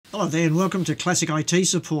Hello there and welcome to Classic IT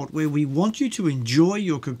Support, where we want you to enjoy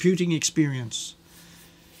your computing experience.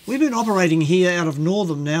 We've been operating here out of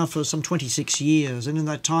Northam now for some 26 years, and in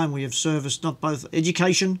that time we have serviced not both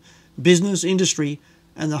education, business, industry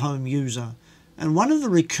and the home user. And one of the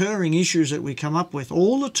recurring issues that we come up with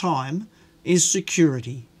all the time is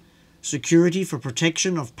security. Security for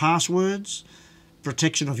protection of passwords,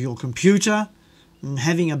 protection of your computer, and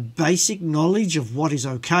having a basic knowledge of what is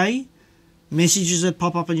okay, messages that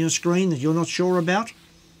pop up on your screen that you're not sure about.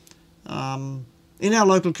 In our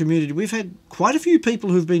local community, we've had quite a few people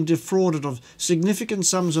who've been defrauded of significant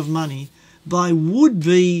sums of money by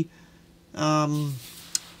would-be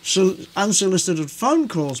unsolicited phone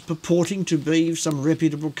calls purporting to be some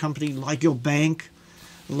reputable company like your bank,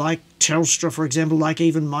 like Telstra, for example, like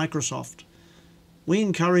even Microsoft. We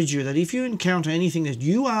encourage you that if you encounter anything that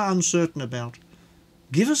you are uncertain about,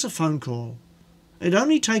 give us a phone call. It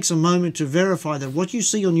only takes a moment to verify that what you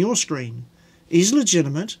see on your screen is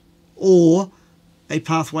legitimate or a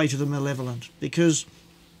pathway to the malevolent, because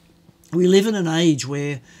we live in an age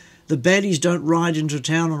where the baddies don't ride into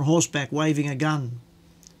town on horseback waving a gun.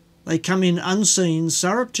 They come in unseen,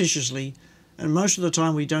 surreptitiously, and most of the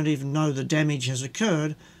time we don't even know the damage has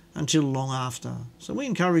occurred until long after. So we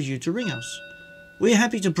encourage you to ring us. We're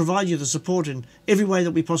happy to provide you the support in every way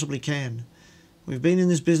that we possibly can. We've been in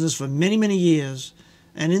this business for many, many years,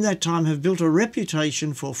 and in that time have built a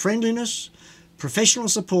reputation for friendliness, professional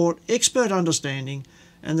support, expert understanding,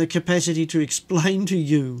 and the capacity to explain to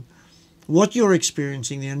you what you're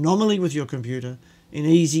experiencing, the anomaly with your computer, in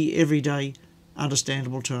easy, everyday,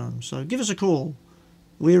 understandable terms. So give us a call.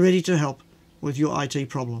 We're ready to help with your IT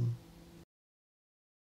problem.